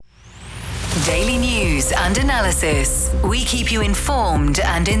Daily news and analysis. We keep you informed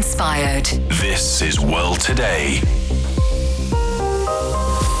and inspired. This is World Today.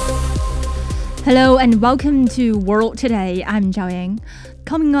 Hello and welcome to World Today. I'm Zhao Yang.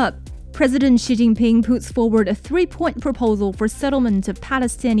 Coming up, President Xi Jinping puts forward a three-point proposal for settlement of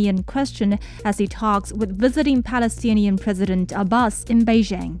Palestinian question as he talks with visiting Palestinian President Abbas in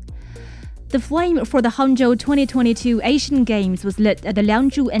Beijing. The flame for the Hangzhou 2022 Asian Games was lit at the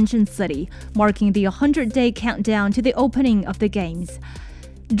Liangzhu Ancient City, marking the 100-day countdown to the opening of the Games.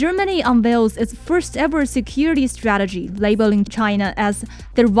 Germany unveils its first-ever security strategy, labeling China as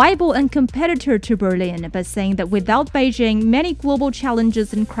the rival and competitor to Berlin, but saying that without Beijing, many global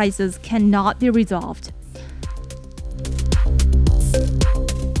challenges and crises cannot be resolved.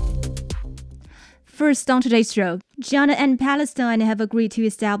 First on today's show, China and Palestine have agreed to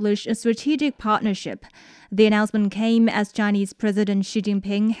establish a strategic partnership. The announcement came as Chinese President Xi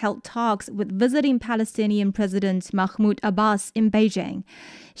Jinping held talks with visiting Palestinian President Mahmoud Abbas in Beijing.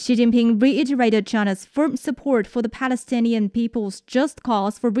 Xi Jinping reiterated China's firm support for the Palestinian people's just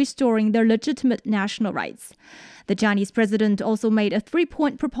cause for restoring their legitimate national rights. The Chinese president also made a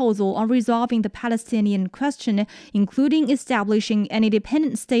three-point proposal on resolving the Palestinian question, including establishing an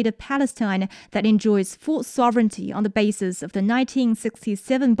independent state of Palestine that enjoys full sovereignty on the basis of the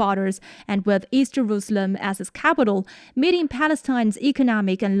 1967 borders and with East Jerusalem as its capital, meeting Palestine's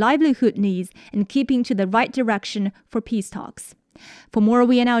economic and livelihood needs and keeping to the right direction for peace talks. For more,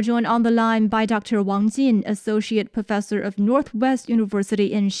 we are now joined on the line by Dr. Wang Jin, Associate Professor of Northwest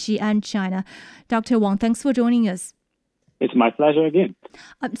University in Xi'an, China. Dr. Wang, thanks for joining us. It's my pleasure again.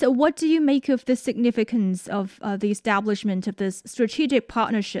 So what do you make of the significance of the establishment of this strategic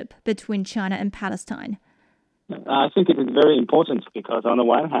partnership between China and Palestine? I think it is very important because on the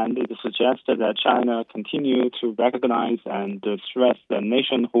one hand, it suggests that China continue to recognize and stress the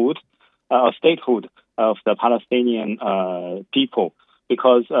nationhood, statehood of the Palestinian people,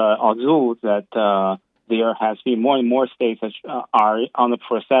 because although that there has been more and more states that are on the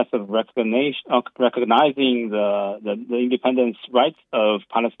process of recognizing the independence rights of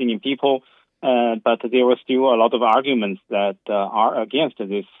Palestinian people, but there were still a lot of arguments that are against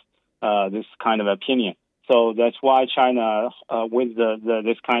this kind of opinion. So that's why China, with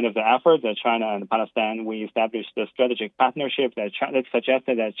this kind of effort, that China and Palestine, we established the strategic partnership that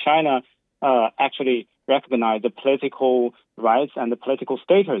suggested that China actually recognize the political rights and the political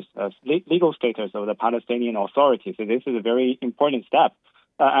status, legal status of the Palestinian Authority. So this is a very important step.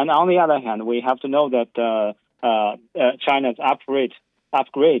 And on the other hand, we have to know that China's upgrade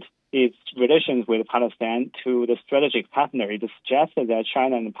its relations with Palestine to the strategic partner. It suggests that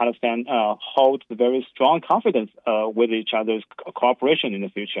China and Palestine hold very strong confidence with each other's cooperation in the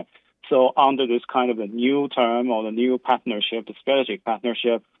future. So under this kind of a new term or the new partnership, the strategic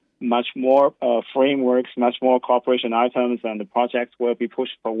partnership, much more frameworks, much more cooperation items, and the projects will be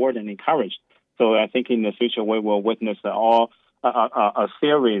pushed forward and encouraged. So I think in the future we will witness a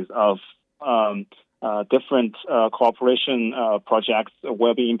series of different cooperation projects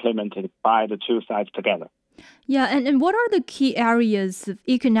will be implemented by the two sides together. Yeah, and what are the key areas of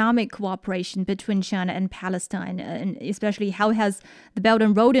economic cooperation between China and Palestine, and especially how has the Belt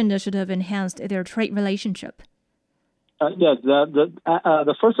and Road Initiative enhanced their trade relationship? Yes,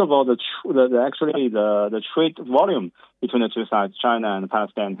 the first of all, the trade volume between the two sides, China and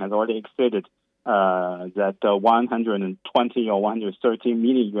Palestine, has already exceeded that 120 or 130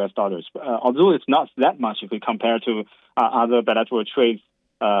 million US dollars. Although it's not that much if we compare to other bilateral trades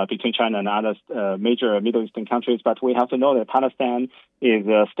between China and other major Middle Eastern countries, but we have to know that Palestine is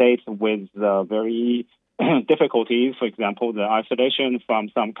a state with very difficulties, for example, the isolation from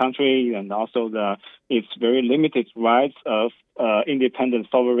some countries and also its very limited rights of independent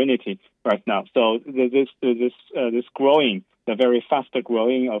sovereignty right now. So this growing, the very faster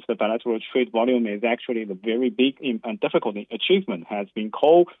growing of the bilateral trade volume is actually the very big and difficult achievement has been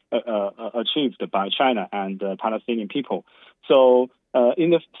achieved by China and the Palestinian people. So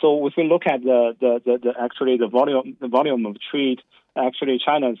if we look at the volume of trade, actually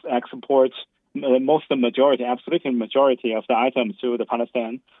China's exports absolute majority of the items to the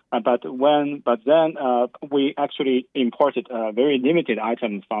Palestine. But then we actually imported very limited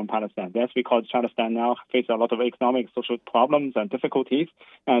items from Palestine. That's because Palestine now faces a lot of economic, social problems and difficulties,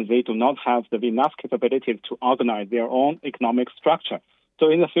 and they do not have enough capabilities to organize their own economic structure. So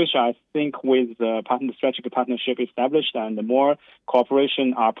in the future, I think with the strategic partnership established and the more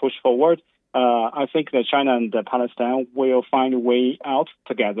cooperation are pushed forward, I think that China and Palestine will find a way out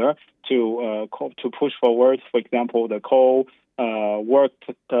together to push forward, for example, the co-work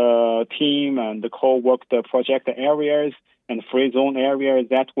team and the co-work project areas and free zone areas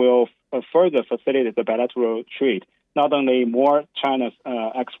that will further facilitate the bilateral trade. Not only more China's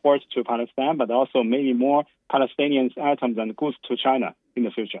exports to Palestine, but also maybe more Palestinian items and goods to China in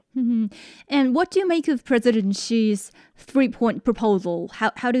the future. Mm-hmm. And what do you make of President Xi's three-point proposal?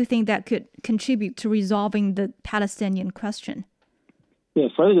 How do you think that could contribute to resolving the Palestinian question?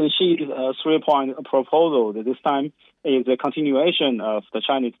 Yes, President Xi's three-point proposal this time is a continuation of the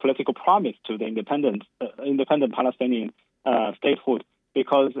Chinese political promise to the independent Palestinian statehood.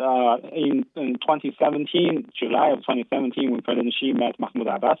 Because in 2017, July of 2017, when President Xi met Mahmoud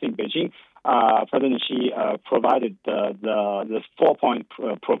Abbas in Beijing, President Xi provided the four-point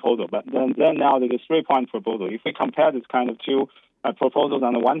proposal. But then now there is three-point proposal. If we compare this kind of two proposals,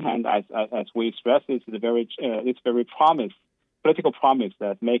 on the one hand, as we stress, it's very political promise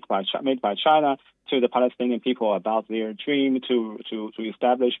that made by China to the Palestinian people about their dream to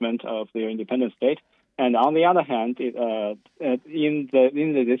establishment of their independent state. And on the other hand, in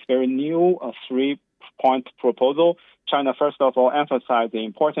this very new three-point proposal, China first of all emphasized the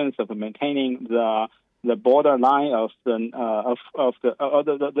importance of maintaining the borderline of the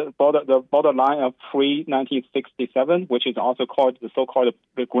borderline of pre-1967, which is also called the so-called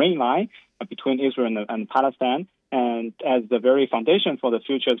the Green Line between Israel and Palestine, and as the very foundation for the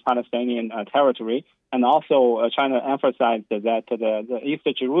future Palestinian territory. And also, China emphasized that the East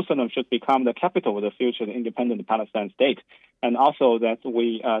Jerusalem should become the capital of the future independent Palestine state, and also that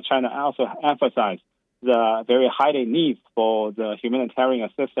China also emphasized the very highly needs for the humanitarian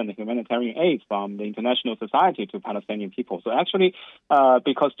assistance and humanitarian aid from the international society to Palestinian people. So actually,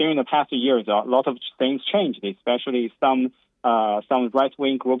 because during the past years, a lot of things changed, especially some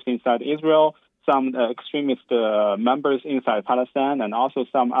right-wing groups inside Israel, some extremist members inside Palestine, and also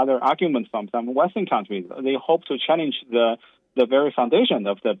some other arguments from some Western countries. They hope to challenge the very foundation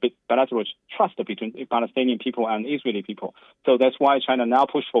of the bilateral trust between Palestinian people and Israeli people. So that's why China now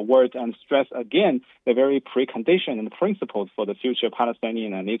push forward and stress again the very precondition and principles for the future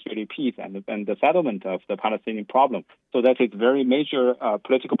Palestinian and Israeli peace and the settlement of the Palestinian problem. So that is very major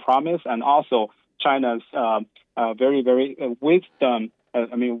political promise, and also China's very, very wisdom.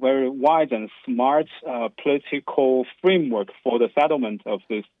 Very wise and smart political framework for the settlement of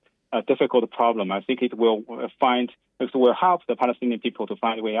this difficult problem. I think it will help the Palestinian people to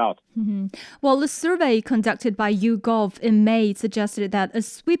find a way out. Mm-hmm. Well, the survey conducted by YouGov in May suggested that a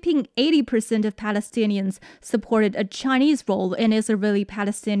sweeping 80% of Palestinians supported a Chinese role in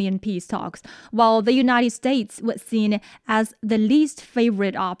Israeli-Palestinian peace talks, while the United States was seen as the least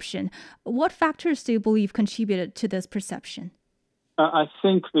favorite option. What factors do you believe contributed to this perception? I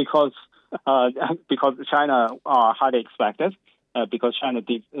think because China highly expected, because China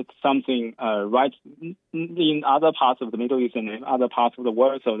did something right in other parts of the Middle East and in other parts of the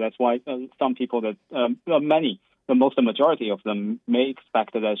world. So that's why some people, the majority of them may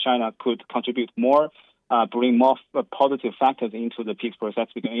expect that China could contribute more, bring more positive factors into the peace process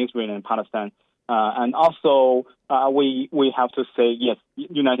between Israel and Palestine. And also, we have to say, yes,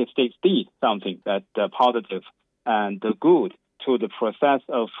 United States did something that positive and good to the process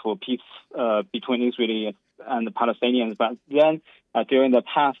of peace between Israeli and the Palestinians. But then during the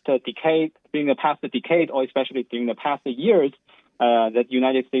past decade, or especially during the past years, that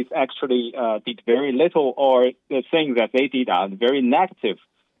United States actually did very little, or the things that they did are very negative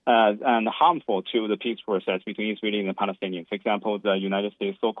and harmful to the peace process between Israeli and the Palestinians. For example, the United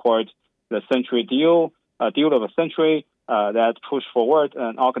States so-called the Century Deal, deal of a century that pushed forward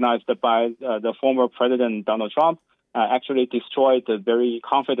and organized by the former President Donald Trump, actually destroyed the very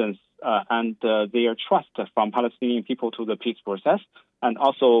confidence and their trust from Palestinian people to the peace process. And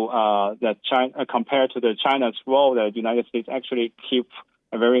also that China, compared to the China's role, the United States actually keep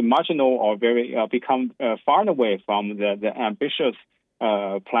a very marginal or very become far away from the ambitious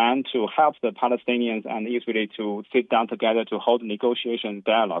plan to help the Palestinians and Israeli to sit down together to hold negotiation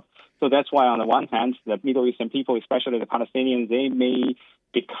dialogue. So that's why, on the one hand, the Middle Eastern people, especially the Palestinians, they may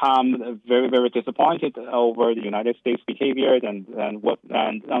become very, very disappointed over the United States' behavior, and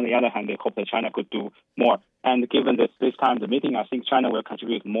on the other hand, they hope that China could do more. And given this time, the meeting, I think China will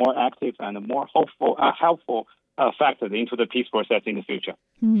contribute more active and more helpful factors into the peace process in the future.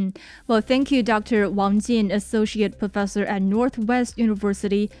 Mm-hmm. Well, thank you, Dr. Wang Jin, Associate Professor at Northwest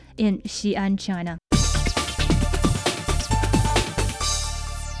University in Xi'an, China.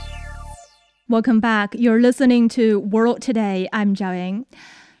 Welcome back. You're listening to World Today. I'm Zhao Yang.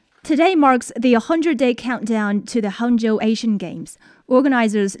 Today marks the 100-day countdown to the Hangzhou Asian Games.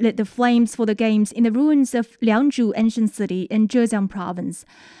 Organizers lit the flames for the games in the ruins of Liangzhu ancient city in Zhejiang province.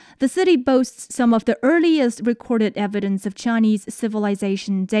 The city boasts some of the earliest recorded evidence of Chinese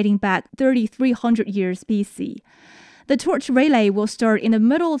civilization dating back 3,300 years BC. The torch relay will start in the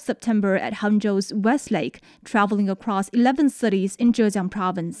middle of September at Hangzhou's West Lake, traveling across 11 cities in Zhejiang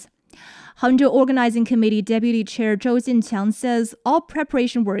province. Hangzhou Organizing Committee Deputy Chair Zhou Jinqiang says all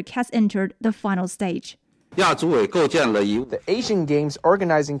preparation work has entered the final stage. The Asian Games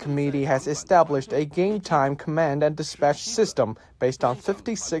Organizing Committee has established a game time command and dispatch system based on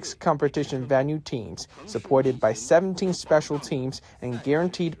 56 competition venue teams, supported by 17 special teams and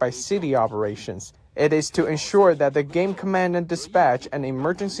guaranteed by city operations. It is to ensure that the game command and dispatch and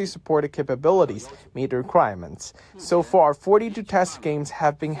emergency support capabilities meet the requirements. So far, 42 test games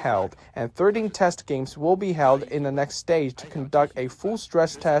have been held, and 13 test games will be held in the next stage to conduct a full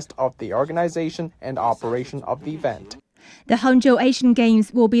stress test of the organization and operation of the event. The Hangzhou Asian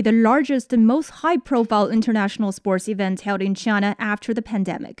Games will be the largest and most high-profile international sports event held in China after the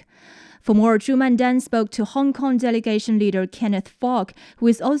pandemic. For more, Zhu Mandan spoke to Hong Kong delegation leader Kenneth Fok, who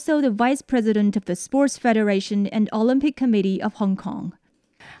is also the vice president of the Sports Federation and Olympic Committee of Hong Kong.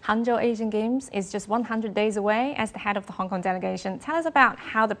 Hangzhou Asian Games is just 100 days away. As the head of the Hong Kong delegation, tell us about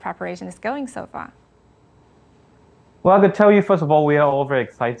how the preparation is going so far. Well, I could tell you, first of all, we are all very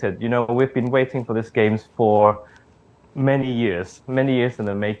excited. We've been waiting for this Games for many years in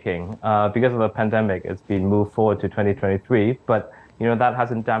the making. Because of the pandemic, it's been moved forward to 2023, but that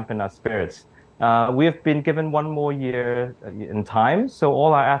hasn't dampened our spirits. We have been given one more year in time, so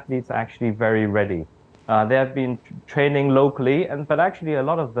all our athletes are actually very ready. They have been training locally, but actually a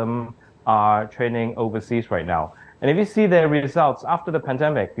lot of them are training overseas right now. And if you see their results after the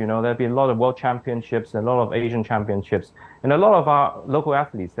pandemic, there have been a lot of world championships and a lot of Asian championships, and a lot of our local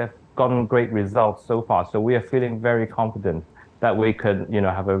athletes have gotten great results so far. So we are feeling very confident that we could,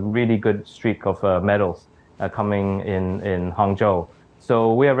 have a really good streak of medals coming in Hangzhou.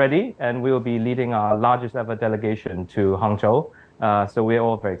 So we are ready, and we will be leading our largest ever delegation to Hangzhou. So we're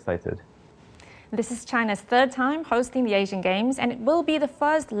all very excited. This is China's third time hosting the Asian Games, and it will be the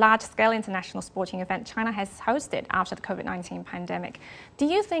first large-scale international sporting event China has hosted after the COVID-19 pandemic. Do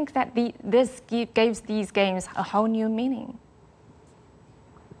you think that this gives these games a whole new meaning?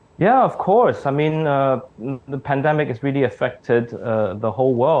 Yeah, of course. I mean, the pandemic has really affected the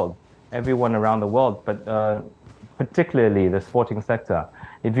whole world, everyone around the world, but particularly the sporting sector.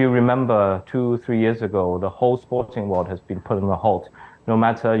 If you remember 2-3 years ago, the whole sporting world has been put on a halt. No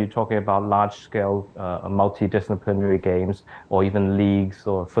matter you're talking about large-scale multidisciplinary games or even leagues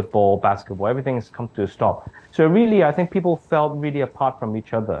or football, basketball, everything has come to a stop. So really, I think people felt really apart from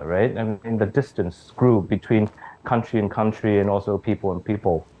each other, right? And the distance grew between country and country and also people and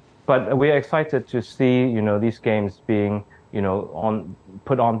people. But we are excited to see, these games being,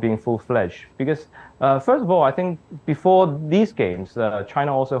 put on being full-fledged. Because first of all, I think before these games,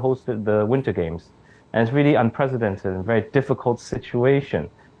 China also hosted the Winter Games. And it's really unprecedented and very difficult situation.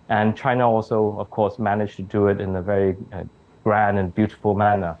 And China also, of course, managed to do it in a very grand and beautiful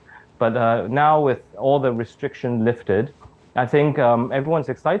manner. But now with all the restrictions lifted, I think everyone's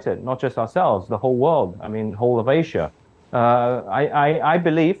excited, not just ourselves, the whole world, whole of Asia. I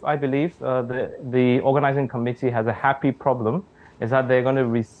believe the organizing committee has a happy problem, is that they're going to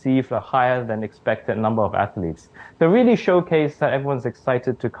receive a higher than expected number of athletes. They really showcase that everyone's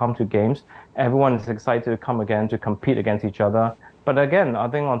excited to come to games. Everyone is excited to come again to compete against each other. But again, I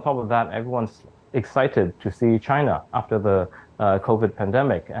think on top of that, everyone's excited to see China after the COVID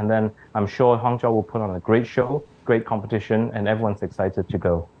pandemic. And then I'm sure Hangzhou will put on a great show, great competition, and everyone's excited to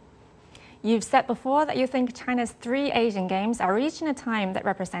go. You've said before that you think China's 3 Asian Games are reaching a time that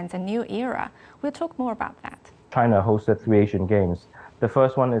represents a new era. We'll talk more about that. China hosted 3 Asian Games. The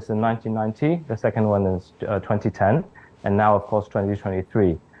first one is in 1990, the second one is 2010, and now, of course,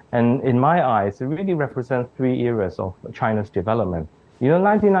 2023. And in my eyes, it really represents 3 eras of China's development.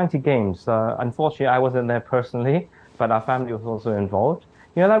 1990 Games, unfortunately, I wasn't there personally, but our family was also involved.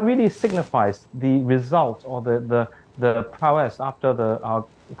 That really signifies the result or the prowess after our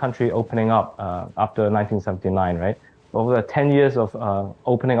country opening up after 1979, right? Over the 10 years of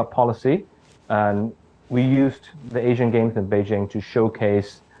opening up policy, and we used the Asian Games in Beijing to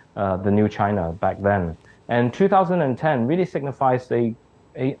showcase the new China back then. And 2010 really signifies an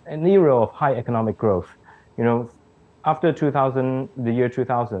era of high economic growth. After the year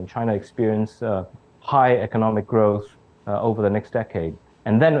 2000, China experienced high economic growth over the next decade.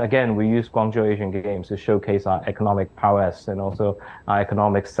 And then again, we used Guangzhou Asian Games to showcase our economic prowess and also our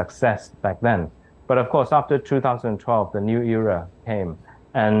economic success back then. But of course, after 2012, the new era came.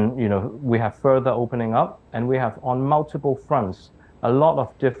 And, we have further opening up, and we have on multiple fronts a lot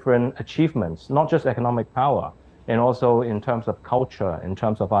of different achievements, not just economic power, and also in terms of culture, in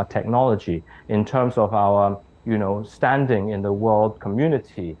terms of our technology, in terms of our, standing in the world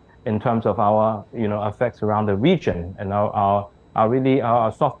community. in terms of our, effects around the region and our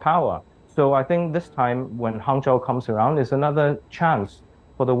soft power. So I think this time when Hangzhou comes around is another chance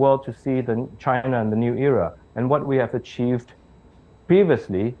for the world to see the China and the new era and what we have achieved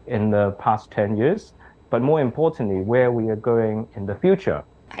previously in the past 10 years, but more importantly, where we are going in the future.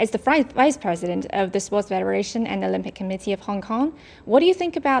 As the Vice President of the Sports Federation and Olympic Committee of Hong Kong, what do you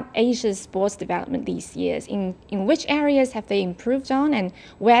think about Asia's sports development these years? In which areas have they improved on, and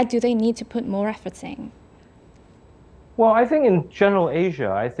where do they need to put more efforts in? Well, I think in general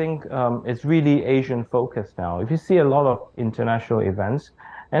Asia, I think it's really Asian focused now. If you see a lot of international events,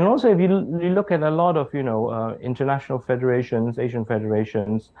 and also if you look at a lot of, international federations, Asian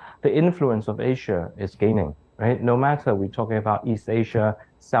federations, the influence of Asia is gaining, right? No matter we're talking about East Asia,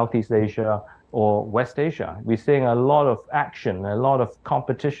 Southeast Asia, or West Asia, we're seeing a lot of action, a lot of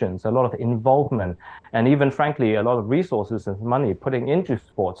competitions, a lot of involvement, and even frankly, a lot of resources and money putting into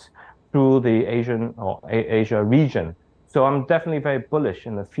sports through the Asian or Asia region. So I'm definitely very bullish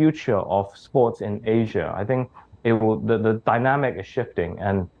in the future of sports in Asia. I think the dynamic is shifting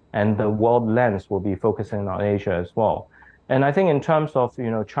and the world lens will be focusing on Asia as well. And I think in terms of,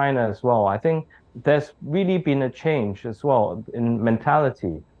 China as well, I think there's really been a change as well in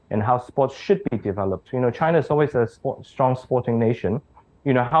mentality and how sports should be developed. China is always a strong sporting nation.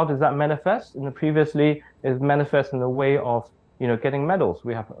 How does that manifest? Previously, it manifests in the way of, getting medals.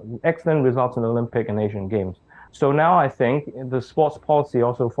 We have excellent results in the Olympic and Asian Games. So now I think the sports policy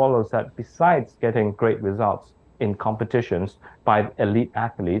also follows that besides getting great results in competitions by elite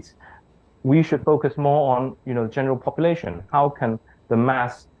athletes, we should focus more on, general population. How can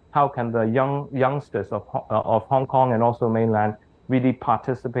the youngsters of Hong Kong and also mainland really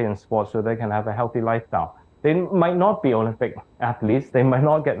participate in sports so they can have a healthy lifestyle? They might not be Olympic athletes, they might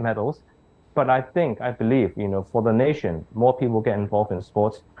not get medals, but I believe, for the nation, more people get involved in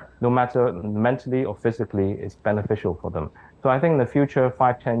sports, no matter mentally or physically, it's beneficial for them. So I think in the future,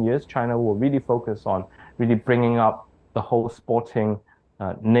 5-10 years, China will really focus on really bringing up the whole sporting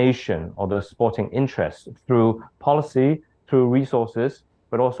nation or the sporting interest through policy, through resources,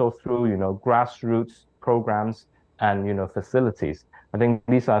 but also through, grassroots programs and, facilities. I think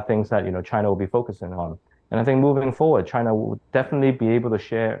these are things that, China will be focusing on. And I think moving forward, China will definitely be able to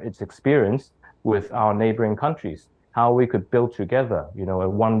share its experience with our neighboring countries, how we could build together, a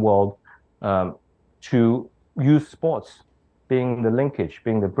one world to use sports being the linkage,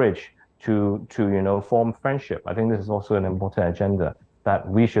 being the bridge to form friendship. I think this is also an important agenda that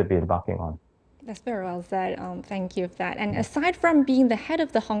we should be embarking on. That's very well said. Thank you for that. And aside from being the head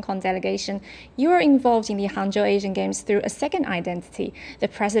of the Hong Kong delegation, you are involved in the Hangzhou Asian Games through a second identity, the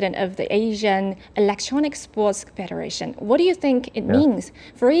president of the Asian Electronic Sports Federation. What do you think it means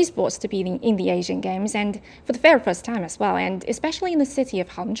for esports to be in the Asian Games and for the very first time as well, and especially in the city of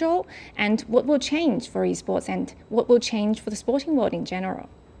Hangzhou? And what will change for esports and what will change for the sporting world in general?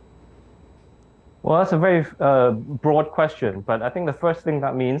 Well, that's a very broad question, but I think the first thing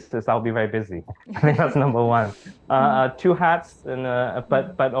that means is I'll be very busy. I think that's number one. Two hats,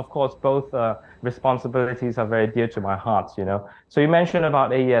 but of course both responsibilities are very dear to my heart. So you mentioned about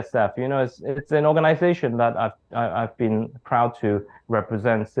AESF. It's an organization that I've been proud to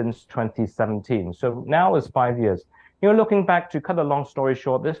represent since 2017. So now it's 5 years. Looking back, to cut a long story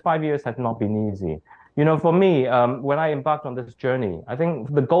short, this 5 years has not been easy. For me, when I embarked on this journey, I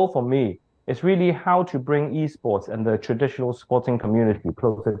think the goal for me is really how to bring esports and the traditional sporting community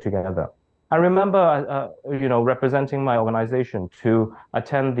closer together. I remember, representing my organization to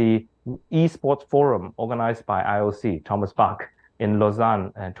attend the esports forum organized by IOC, Thomas Bach, in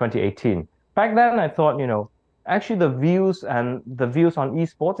Lausanne in 2018. Back then, I thought, actually the views on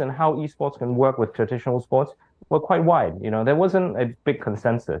esports and how esports can work with traditional sports were quite wide. There wasn't a big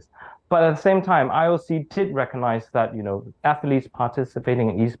consensus. But at the same time, IOC did recognize that, athletes participating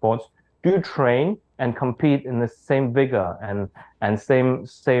in esports do train and compete in the same vigor and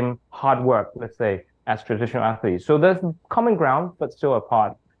same hard work, let's say, as traditional athletes. So there's common ground, but still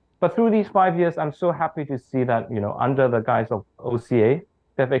apart. But through these 5 years, I'm so happy to see that, under the guise of OCA,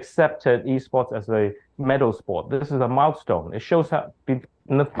 they've accepted esports as a medal sport. This is a milestone. It shows that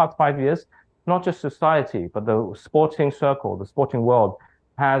in the past 5 years, not just society, but the sporting circle, the sporting world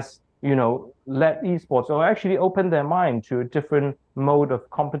has let esports or actually open their mind to a different mode of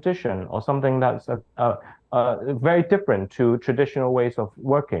competition or something that's very different to traditional ways of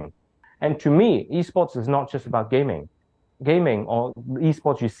working. And to me, esports is not just about gaming. Gaming or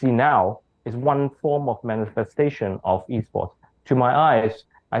esports you see now is one form of manifestation of esports. To my eyes,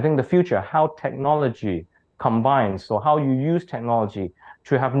 I think the future, how technology combines or how you use technology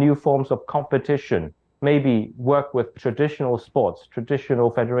to have new forms of competition maybe work with traditional sports, traditional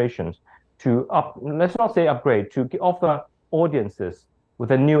federations to let's not say upgrade, to offer audiences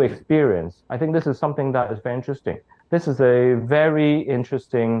with a new experience. I think this is something that is very interesting. This is a very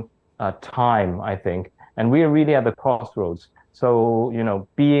interesting time, I think, and we are really at the crossroads. So,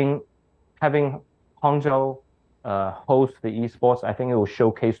 having Hangzhou host the esports, I think it will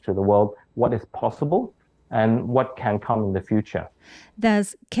showcase to the world what is possible and what can come in the future.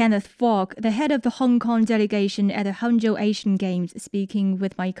 That's Kenneth Fok, the head of the Hong Kong delegation at the Hangzhou Asian Games, speaking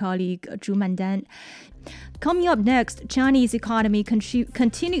with my colleague Zhu Mandan. Coming up next, Chinese economy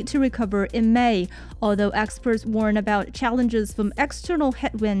continued to recover in May, although experts warn about challenges from external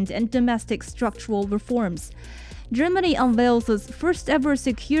headwind and domestic structural reforms. Germany unveils its first ever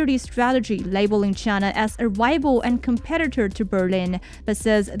security strategy, labeling China as a rival and competitor to Berlin, but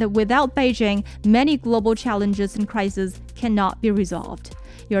says that without Beijing, many global challenges and crises cannot be resolved.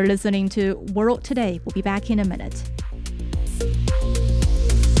 You're listening to World Today. We'll be back in a minute.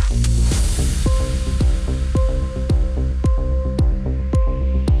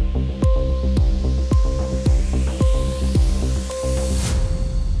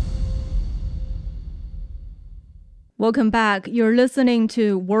 Welcome back. You're listening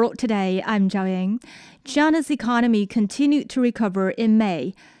to World Today. I'm Zhao Yang. China's economy continued to recover in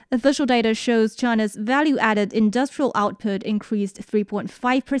May. Official data shows China's value-added industrial output increased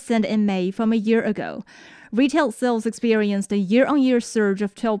 3.5% in May from a year ago. Retail sales experienced a year-on-year surge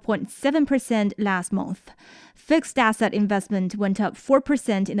of 12.7% last month. Fixed asset investment went up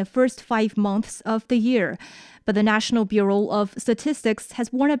 4% in the first 5 months of the year. But the National Bureau of Statistics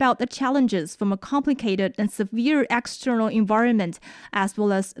has warned about the challenges from a complicated and severe external environment, as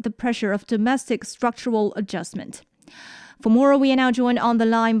well as the pressure of domestic structural adjustment. For more, we are now joined on the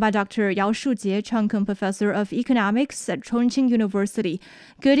line by Dr. Yao Shujie, Chang Kung Professor of Economics at Chongqing University.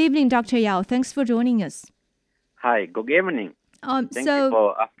 Good evening, Dr. Yao. Thanks for joining us. Hi, good evening. Thank you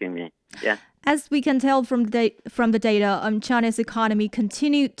for asking me. Yeah. As we can tell from the data, China's economy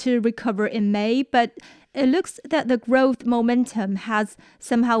continued to recover in May, but it looks that the growth momentum has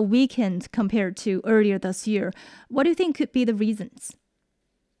somehow weakened compared to earlier this year. What do you think could be the reasons?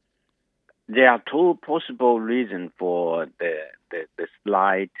 There are two possible reasons for the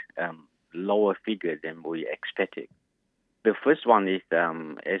slight lower figure than we expected. The first one is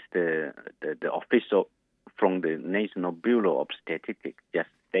as the official from the National Bureau of Statistics just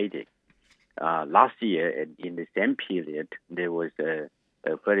stated. Last year, in the same period, there was a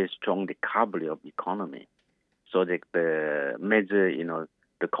very strong recovery of economy. So the measure,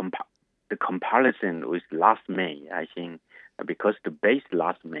 the comparison with last May, I think, because the base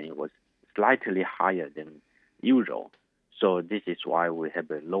last May was slightly higher than usual. So this is why we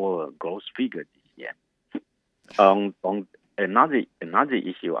have a lower growth figure this year. On another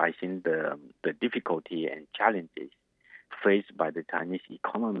issue, I think the difficulty and challenges faced by the Chinese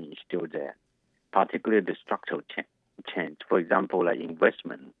economy is still there, particularly the structural change. For example, like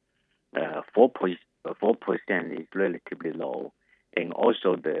investment, 4% is relatively low, and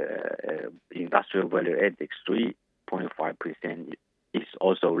also the industrial value added 3.5% is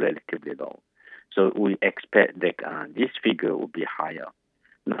also relatively low. So we expect that this figure will be higher.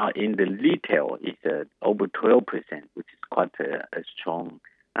 Now, in the retail, it's over 12%, which is quite a strong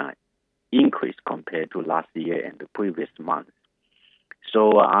increase compared to last year and the previous months.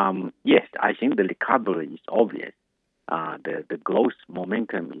 So, yes, I think the recovery is obvious. The growth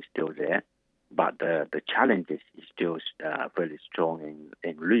momentum is still there, but the challenges is still very strong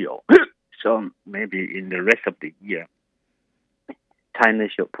and real. So maybe in the rest of the year, China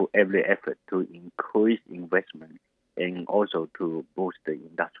should put every effort to increase investment and also to boost the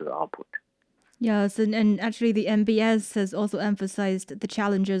industrial output. Yes, and actually the NBS has also emphasized the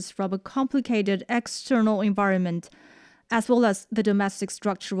challenges from a complicated external environment, as well as the domestic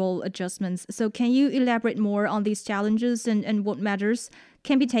structural adjustments. So can you elaborate more on these challenges and what measures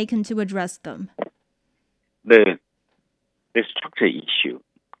can be taken to address them? The structure issue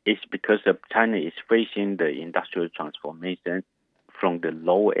is because of China is facing the industrial transformation from the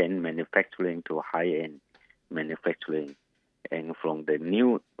low-end manufacturing to high-end manufacturing, and from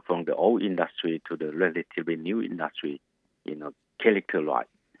the old industry to the relatively new industry, characterized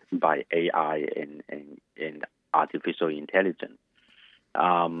by AI and artificial intelligence.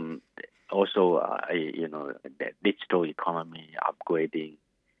 Also, the digital economy upgrading,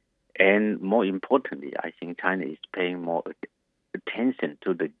 and more importantly, I think China is paying more attention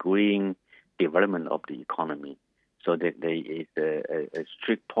to the green development of the economy, so that there is a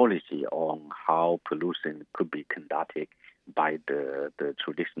strict policy on how pollution could be conducted by the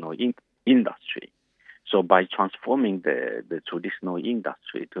traditional industry. So by transforming the traditional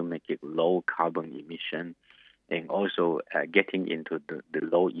industry to make it low carbon emission and also getting into the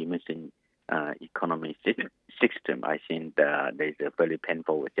low emission economy system, I think there's a very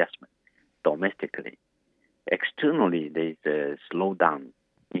painful adjustment domestically. Externally, there's a slowdown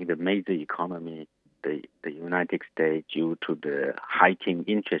in the major economy, the United States, due to the hiking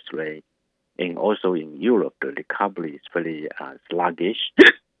interest rate, and also in Europe, the recovery is very sluggish.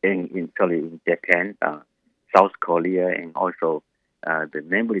 And in Japan, South Korea, and also the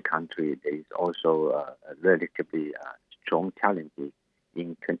neighboring country, there is also a relatively strong challenges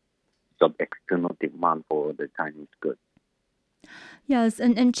in terms of external demand for the Chinese goods. Yes,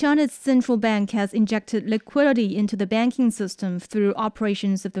 and China's central bank has injected liquidity into the banking system through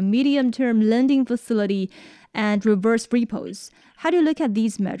operations of the medium-term lending facility and reverse repos. How do you look at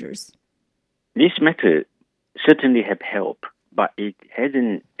these measures? This method certainly have helped, but it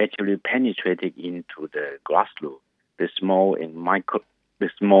hasn't actually penetrated into the grassroots, the small,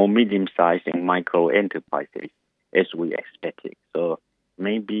 medium-sized, and micro enterprises as we expected. So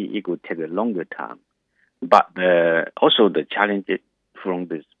maybe it would take a longer time. But also the challenges from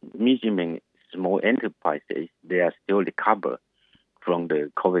the medium and small enterprises, they are still recover from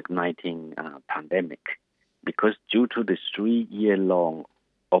the COVID-19 pandemic, because due to the 3-year long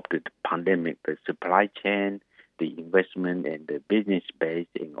of the pandemic, the supply chain, the investment, and the business base,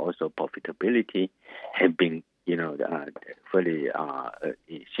 and also profitability have been, very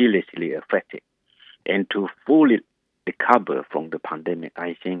seriously affected. And to fully recover from the pandemic,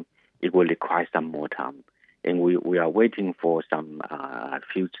 I think it will require some more time. And we are waiting for some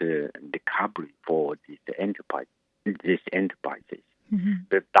future recovery for these enterprises. Mm-hmm.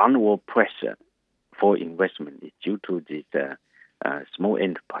 The downward pressure for investment is due to these small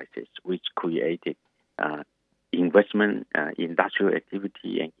enterprises, which created investment, industrial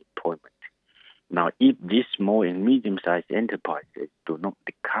activity, and employment. Now, if these small and medium-sized enterprises do not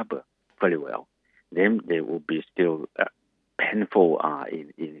recover very well, then they will be still painful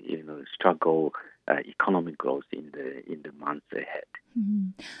in struggle economic growth in the months ahead. Mm-hmm.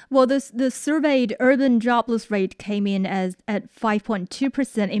 Well, the surveyed urban jobless rate came in at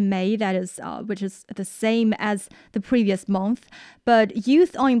 5.2% in May. That is, which is the same as the previous month. But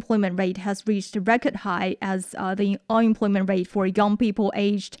youth unemployment rate has reached a record high, as the unemployment rate for young people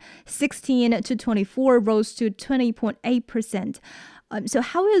aged 16 to 24 rose to 20.8%. So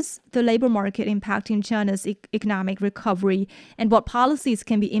how is the labor market impacting China's economic recovery, and what policies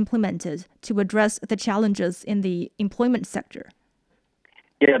can be implemented to address the challenges in the employment sector?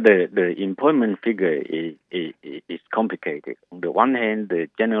 Yeah, the employment figure is complicated. On the one hand, the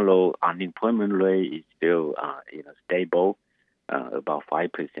general unemployment rate is still stable, about 5%,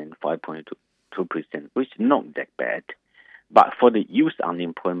 5.2%, which is not that bad. But for the youth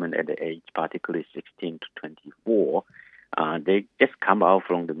unemployment at the age, particularly 16 to 24, they just come out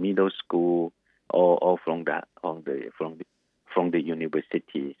from the middle school or from the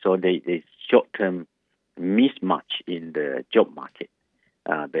university. So there's short-term mismatch in the job market.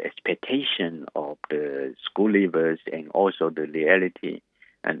 The expectation of the school leavers and also the reality,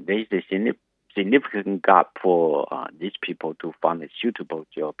 and there's a significant gap for these people to find a suitable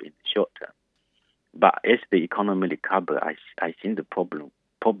job in the short term. But as the economy recovers, I think the problem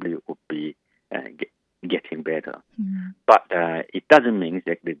probably would be getting better. Mm-hmm. But it doesn't mean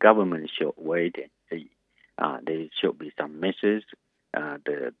that the government should wait and see. There should be some measures.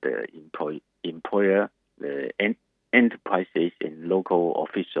 The employer, the enterprises and local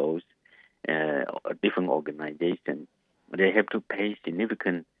officials, different organizations, they have to pay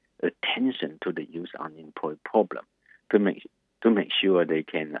significant attention to the youth unemployed problem to make sure they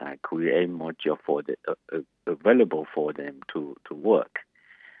can create more jobs for available for them to work.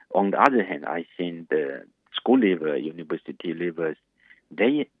 On the other hand, I think the school leaver, university leavers,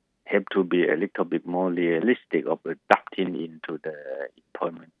 they have to be a little bit more realistic of adapting into the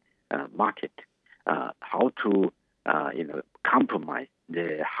employment market. How to compromise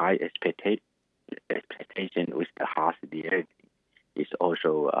the high expectation with the harsh reality is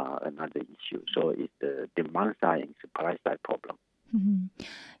also another issue. So it's the demand side and supply side problem. Mm-hmm.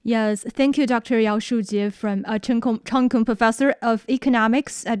 Yes, thank you, Dr. Yao Shujie, from Chen Kong, Professor of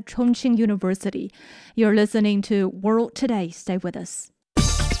Economics at Chongqing University. You're listening to World Today. Stay with us.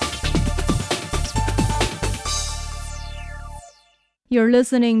 You're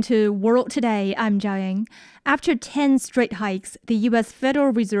listening to World Today. I'm Zhao Yang. After 10 straight hikes, the U.S.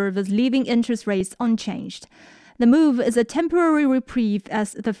 Federal Reserve is leaving interest rates unchanged. The move is a temporary reprieve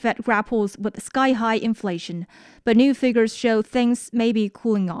as the Fed grapples with sky-high inflation, but new figures show things may be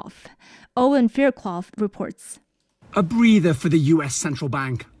cooling off. Owen Fairclough reports. A breather for the US central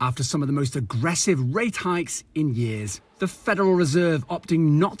bank after some of the most aggressive rate hikes in years. The Federal Reserve opting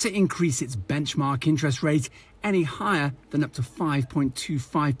not to increase its benchmark interest rate any higher than up to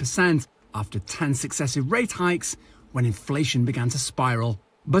 5.25% after 10 successive rate hikes when inflation began to spiral.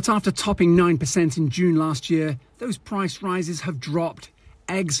 But after topping 9% in June last year, those price rises have dropped.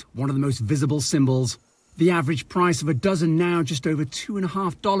 Eggs, one of the most visible symbols. The average price of a dozen now just over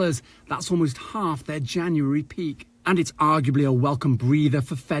 $2.50. That's almost half their January peak. And it's arguably a welcome breather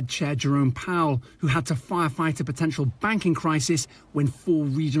for Fed Chair Jerome Powell, who had to firefight a potential banking crisis when 4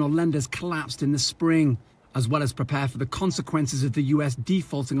 regional lenders collapsed in the spring, as well as prepare for the consequences of the US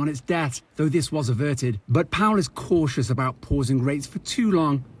defaulting on its debt, though this was averted. But Powell is cautious about pausing rates for too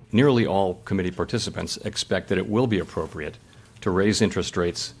long. Nearly all committee participants expect that it will be appropriate to raise interest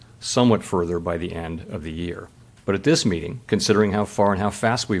rates somewhat further by the end of the year. But at this meeting, considering how far and how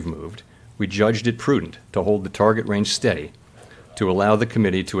fast we've moved, we judged it prudent to hold the target range steady to allow the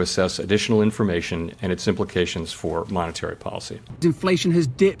committee to assess additional information and its implications for monetary policy. Inflation has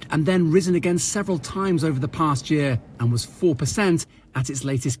dipped and then risen again several times over the past year and was 4% at its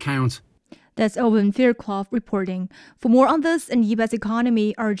latest count. That's Owen Fairclough reporting. For more on this and U.S.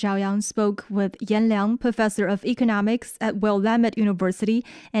 economy, our Zhao Yang spoke with Yan Liang, professor of economics at Willamette University,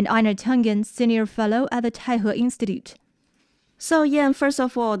 and Ina Tungan, senior fellow at the Taihe Institute. So, Yan, first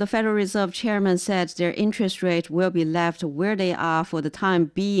of all, the Federal Reserve chairman said their interest rate will be left where they are for the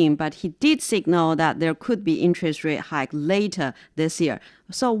time being, but he did signal that there could be interest rate hike later this year.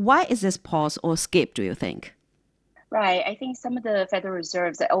 So why is this pause or skip, do you think? Right. I think some of the Federal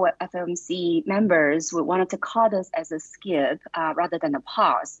Reserve's FOMC members would wanted to call this as a skip rather than a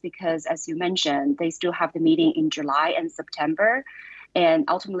pause, because as you mentioned, they still have the meeting in July and September. And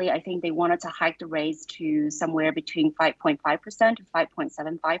ultimately, I think they wanted to hike the rates to somewhere between 5.5% to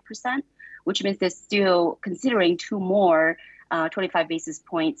 5.75%, which means they're still considering 2 more 25 basis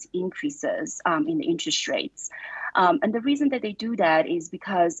points increases in the interest rates. And the reason that they do that is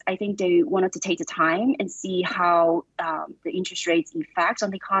because I think they wanted to take the time and see how the interest rates effect on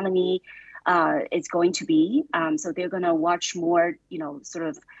the economy is going to be. So they're going to watch more,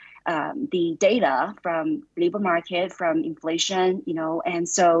 the data from labor market, from inflation, and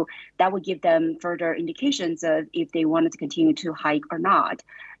so that would give them further indications of if they wanted to continue to hike or not.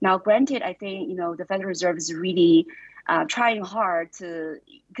 Now, granted, I think, the Federal Reserve is really trying hard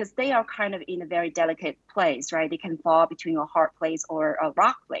because they are kind of in a very delicate place, right? They can fall between a hard place or a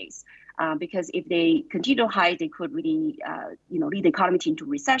rock place. Because if they continue to hike, they could really, lead the economy into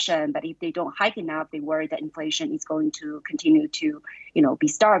recession. But if they don't hike enough, they worry that inflation is going to continue to, be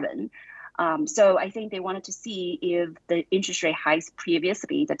starving. So I think they wanted to see if the interest rate hikes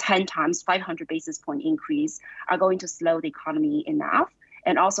previously, the 10 times 500 basis point increase, are going to slow the economy enough.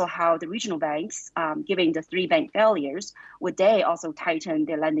 And also how the regional banks, given the 3 bank failures, would they also tighten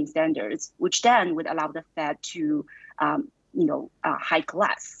their lending standards, which then would allow the Fed to, hike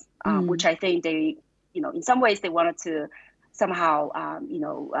less. Which I think they, in some ways they wanted to somehow,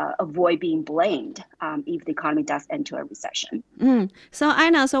 avoid being blamed if the economy does enter a recession. So,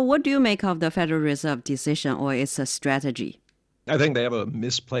 Ina, what do you make of the Federal Reserve decision or its strategy? I think they have a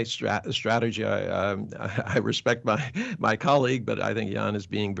misplaced strategy. I respect my colleague, but I think Jan is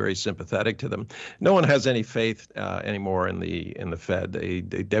being very sympathetic to them. No one has any faith anymore in the Fed. They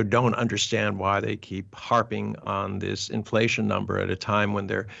don't understand why they keep harping on this inflation number at a time when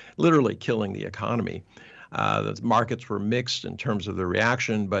they're literally killing the economy. The markets were mixed in terms of the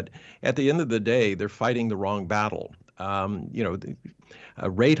reaction, but at the end of the day, they're fighting the wrong battle.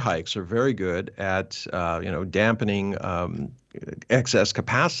 Rate hikes are very good at dampening excess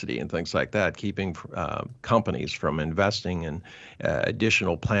capacity and things like that, keeping companies from investing in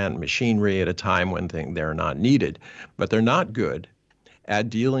additional plant machinery at a time when they're not needed. But they're not good at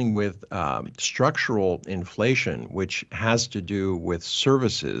dealing with structural inflation, which has to do with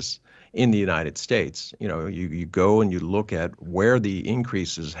services in the United States. You go and you look at where the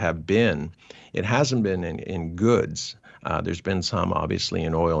increases have been. It hasn't been in goods. There's been some, obviously,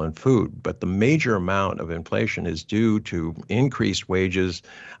 in oil and food, but the major amount of inflation is due to increased wages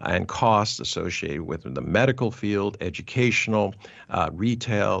and costs associated with the medical field, educational,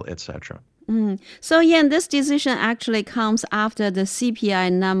 retail, etc. So, Yan, this decision actually comes after the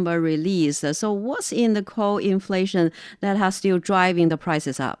CPI number release. So what's in the core inflation that has still driving the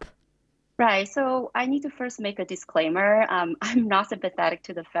prices up? Right. So I need to first make a disclaimer. I'm not sympathetic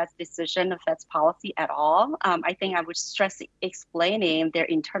to the Fed's decision, the Fed's policy at all. I think I would stress explaining their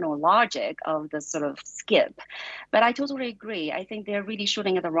internal logic of the sort of skip. But I totally agree. I think they're really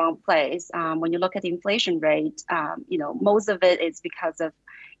shooting at the wrong place. When you look at the inflation rate, most of it is because of,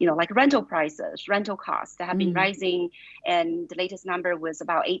 like rental prices, rental costs that have been rising. And the latest number was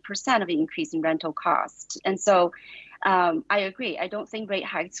about 8% of the increase in rental costs. And so I agree. I don't think rate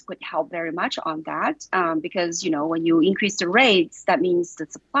hikes would help very much on that because, when you increase the rates, that means the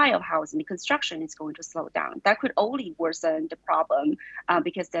supply of housing, the construction is going to slow down. That could only worsen the problem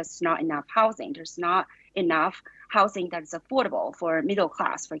because there's not enough housing. There's not enough housing that's affordable for middle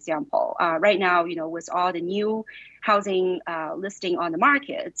class, for example. Right now, with all the new housing listing on the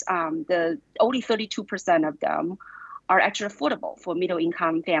market, the only 32% of them are actually affordable for middle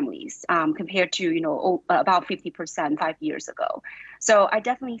income families compared to, about 50% 5 years ago. So I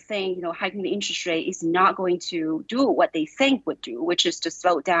definitely think, hiking the interest rate is not going to do what they think would do, which is to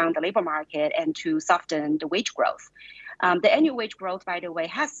slow down the labor market and to soften the wage growth. The annual wage growth, by the way,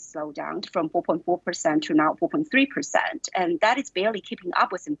 has slowed down from 4.4% to now 4.3%. And that is barely keeping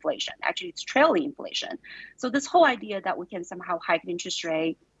up with inflation. Actually, it's trailing inflation. So this whole idea that we can somehow hike the interest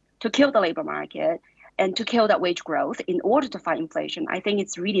rate to kill the labor market and to kill that wage growth in order to fight inflation, I think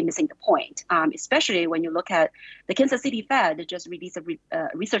it's really missing the point, especially when you look at the Kansas City Fed that just released a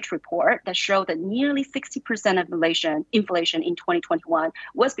research report that showed that nearly 60% of inflation in 2021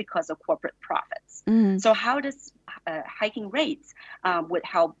 was because of corporate profits. So how does hiking rates would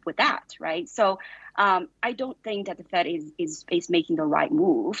help with that, right? So I don't think that the Fed is making the right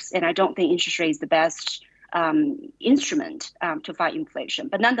moves, and I don't think interest rate is the best instrument to fight inflation.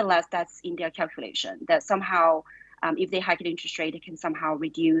 But nonetheless, that's in their calculation that somehow if they hike the interest rate, they can somehow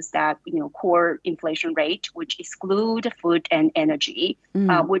reduce that core inflation rate, which exclude food and energy,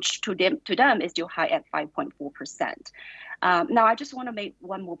 which to them is still high at 5.4%. Now, I just want to make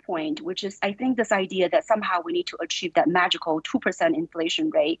one more point, which is I think this idea that somehow we need to achieve that magical 2% inflation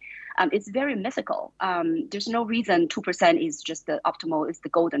rate is very mythical. There's no reason 2% is just the optimal, is the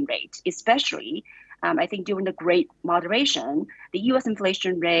golden rate, especially I think during the Great Moderation, the U.S.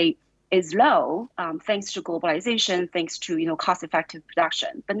 inflation rate is low thanks to globalization, thanks to cost-effective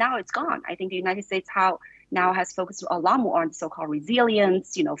production. But now it's gone. I think the United States now has focused a lot more on so-called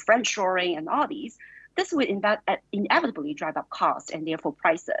resilience, friendshoring, and all these. This would inevitably drive up costs and therefore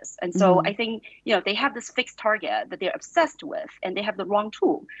prices. And so I think, they have this fixed target that they're obsessed with, and they have the wrong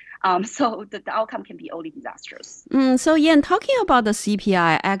tool. So the outcome can be only disastrous. So Yan, talking about the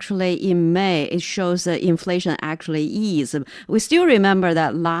CPI, actually in May, it shows that inflation actually eased. We still remember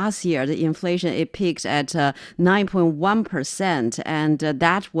that last year, the inflation, it peaked at 9.1%, and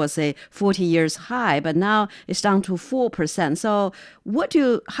that was a 40 years high, but now it's down to 4%. So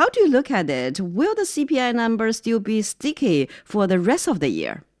how do you look at it? Will the CPI number still be sticky for the rest of the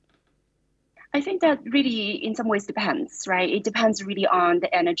year? I think that really in some ways depends, right? It depends really on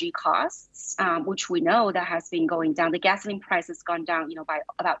the energy costs, which we know that has been going down. The gasoline price has gone down, by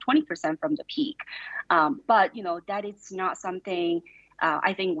about 20% from the peak. But, that is not something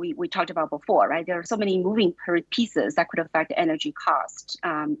I think we talked about before, right? There are so many moving pieces that could affect the energy cost.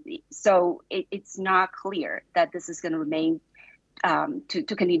 So it's not clear that this is going to remain to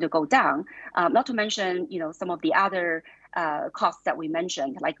continue to go down. Not to mention, some of the other costs that we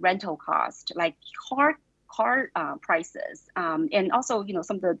mentioned, like rental cost, like car prices, and also,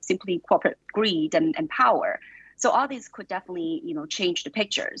 some of the simply corporate greed and power. So all these could definitely, change the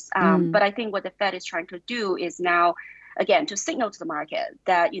pictures. But I think what the Fed is trying to do is now, again, to signal to the market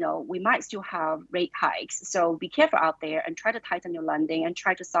that, we might still have rate hikes. So be careful out there and try to tighten your lending and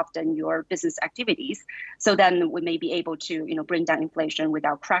try to soften your business activities. So then we may be able to, bring down inflation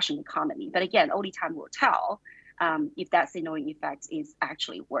without crashing the economy. But again, only time will tell if that signaling effect is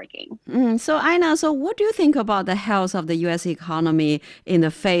actually working. So Aina, what do you think about the health of the U.S. economy in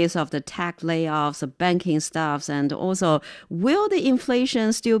the face of the tech layoffs, the banking staffs, and also will the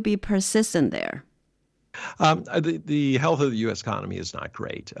inflation still be persistent there? The health of the U.S. economy is not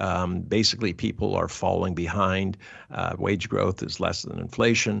great. Basically, people are falling behind. Wage growth is less than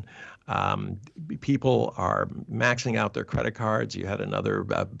inflation. People are maxing out their credit cards. You had another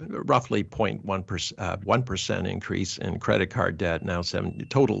roughly 1% increase in credit card debt. Now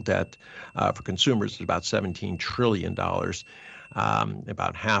total debt for consumers is about $17 trillion.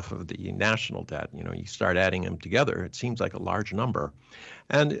 About half of the national debt. You start adding them together, it seems like a large number.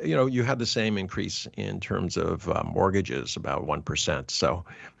 And, you have the same increase in terms of mortgages, about 1%. So,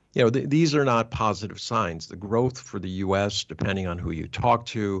 these are not positive signs. The growth for the U.S., depending on who you talk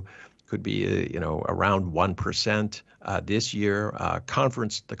to, could be, around 1% this year.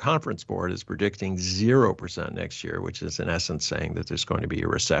 The conference board is predicting 0% next year, which is in essence saying that there's going to be a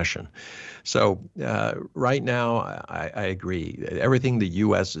recession. So right now, I agree. Everything the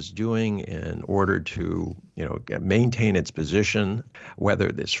U.S. is doing in order to, maintain its position,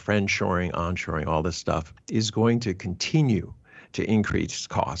 whether this friendshoring, onshoring, all this stuff, is going to continue to increase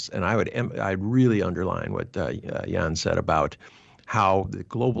costs. And I'd really underline what Jan said about how the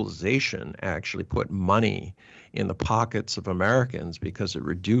globalization actually put money in the pockets of Americans because it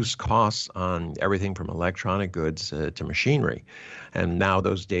reduced costs on everything from electronic goods to machinery. And now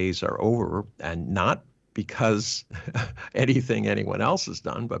those days are over, and not because anything anyone else has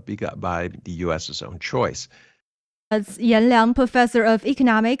done, but by the U.S.'s own choice. That's Yan Liang, professor of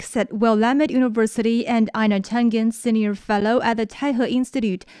economics at Willamette University and Ina Tangen, senior fellow at the Taihe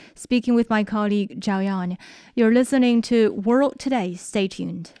Institute, speaking with my colleague Zhao Yan. You're listening to World Today. Stay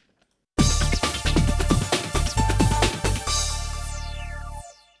tuned.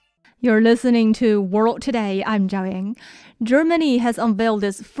 You're listening to World Today. I'm Zhao Yang. Germany has unveiled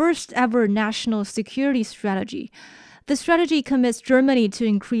its first ever national security strategy. The strategy commits Germany to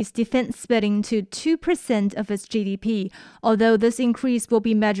increase defense spending to 2% of its GDP, although this increase will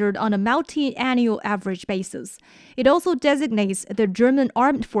be measured on a multi-annual average basis. It also designates the German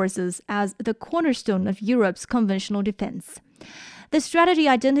armed forces as the cornerstone of Europe's conventional defense. The strategy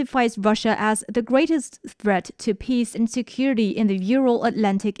identifies Russia as the greatest threat to peace and security in the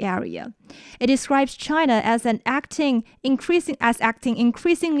Euro-Atlantic area. It describes China as acting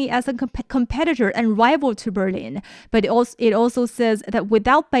increasingly as a competitor and rival to Berlin, but it also says that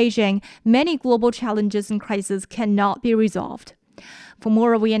without Beijing, many global challenges and crises cannot be resolved. For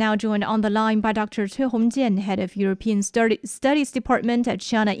more, we are now joined on the line by Dr. Cui Hongjian, head of European Studies Department at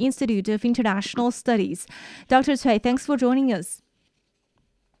China Institute of International Studies. Dr. Cui, thanks for joining us.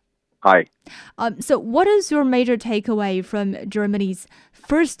 Hi. So what is your major takeaway from Germany's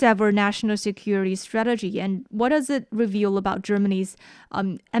first ever national security strategy, and what does it reveal about Germany's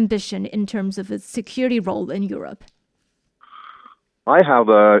ambition in terms of its security role in Europe? I have,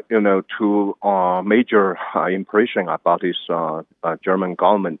 two major impression about this German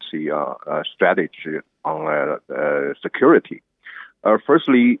government strategy on security.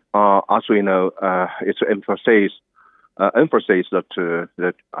 Firstly, as we know, it's emphasis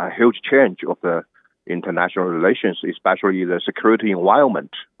that a huge change of the international relations, especially the security environment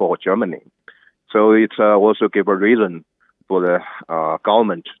for Germany. So it's also give a reason for the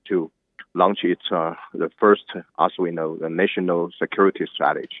government to launch its the first, as we know, the national security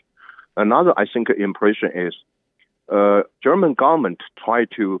strategy. Another, I think, impression is German government try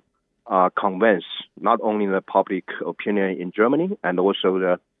to convince not only the public opinion in Germany and also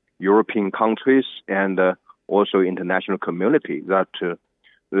the European countries and also international community that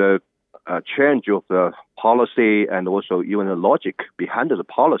the change of the policy and also even the logic behind the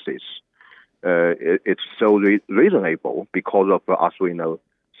policies, it's so reasonable because of, as we know,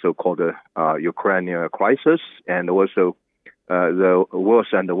 so-called Ukrainian crisis and also the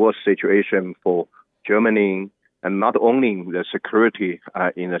worse and worse situation for Germany, and not only the security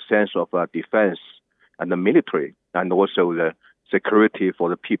in the sense of defense and the military, and also the security for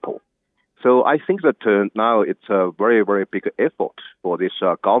the people. So I think that now it's a very, very big effort for this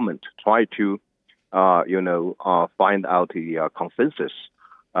government to try to, find out the consensus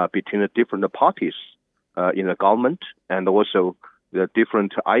between the different parties in the government and also the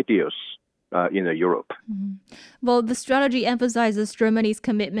different ideas in Europe. Mm-hmm. Well, the strategy emphasizes Germany's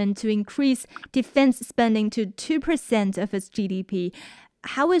commitment to increase defense spending to 2% of its GDP.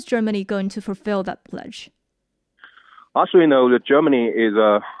 How is Germany going to fulfill that pledge? As we know, that Germany is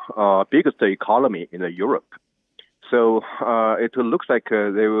the biggest economy in Europe. So it looks like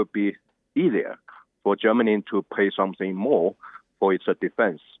they will be easier for Germany to pay something more for its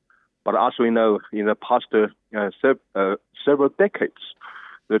defense. But as we know, in the past several decades,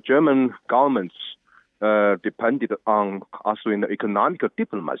 the German governments depended on, as we know, economic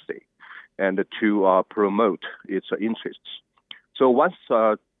diplomacy and to promote its interests. So once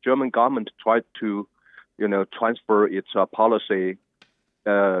German government tried to transfer its policy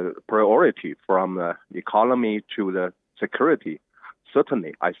priority from the economy to the security,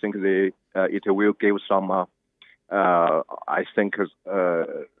 certainly I think it will give some,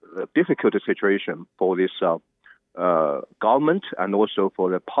 difficult situation for this government and also for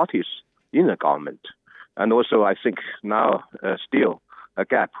the parties in the government. And also I think now still a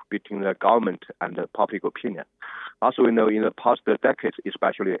gap between the government and the public opinion. As we know, in the past decades,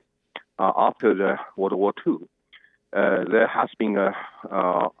 especially after the World War II, there has been,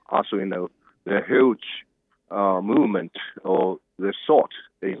 as we know, the huge movement or the thought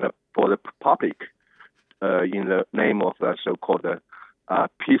for the public in the name of the so-called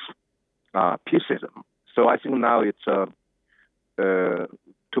peaceism. So I think now it's to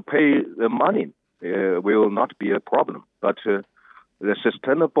pay the money will not be a problem, but the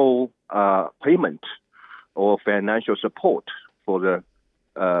sustainable payment or financial support for the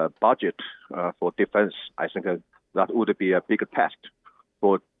budget for defense, I think that would be a big test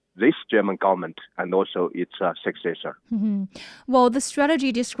for this German government and also its successor. Mm-hmm. Well, the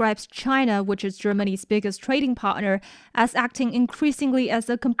strategy describes China, which is Germany's biggest trading partner, as acting increasingly as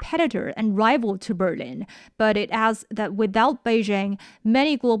a competitor and rival to Berlin. But it adds that without Beijing,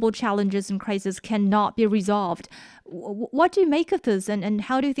 many global challenges and crises cannot be resolved. What do you make of this, and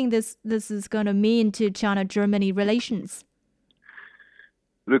how do you think this is going to mean to China-Germany relations?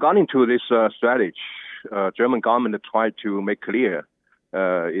 Regarding to this strategy, German government tried to make clear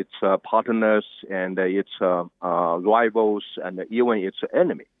its partners and its rivals and even its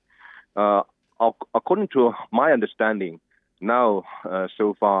enemy. According to my understanding, now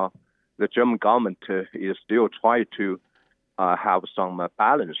so far, the German government is still trying to have some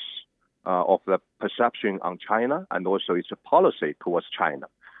balance of the perception on China and also its policy towards China.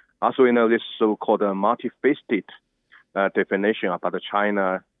 Also, this so-called multifaceted definition about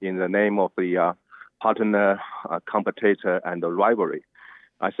China in the name of the partner, competitor, and the rivalry.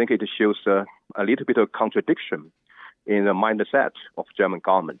 I think it shows a little bit of contradiction in the mindset of German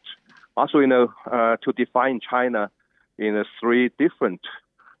government. Also, to define China in three different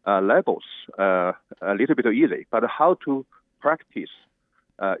levels, a little bit easy, but how to practice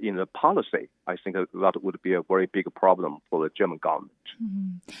in the policy, I think that would be a very big problem for the German government.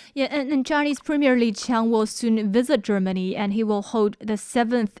 Mm-hmm. Yeah, and Chinese Premier Li Qiang will soon visit Germany, and he will hold the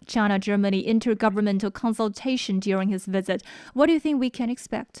 7th China-Germany intergovernmental consultation during his visit. What do you think we can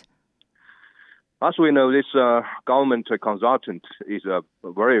expect? As we know, this government consultant is a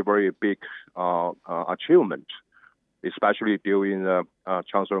very, very big achievement, especially during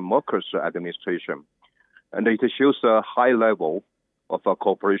Chancellor Merkel's administration. And it shows a high level of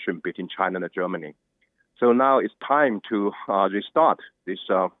cooperation between China and Germany. So now it's time to restart this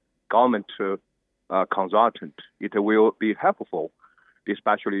government consultant. It will be helpful,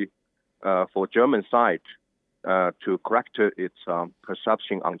 especially for German side, to correct its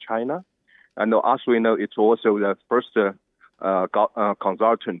perception on China. And as we know, it's also the first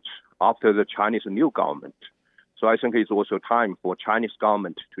consultant after the Chinese new government. So I think it's also time for Chinese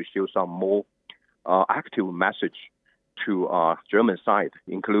government to show some more active message to German side,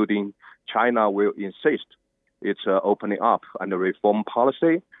 including China will insist its opening up and reform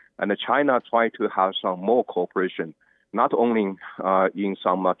policy, and China try to have some more cooperation, not only in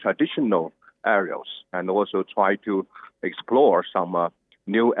some traditional areas, and also try to explore some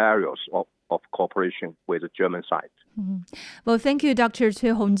new areas of cooperation with the German side. Mm-hmm. Well, thank you, Dr.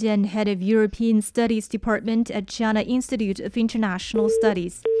 Cui Hongjian, Head of European Studies Department at China Institute of International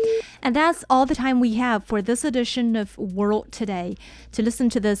Studies. And that's all the time we have for this edition of World Today. To listen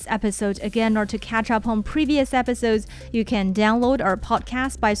to this episode again or to catch up on previous episodes, you can download our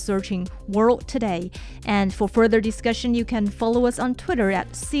podcast by searching World Today. And for further discussion, you can follow us on Twitter at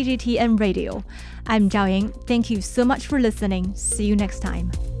CGTN Radio. I'm Zhao Ying. Thank you so much for listening. See you next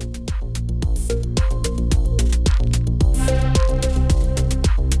time.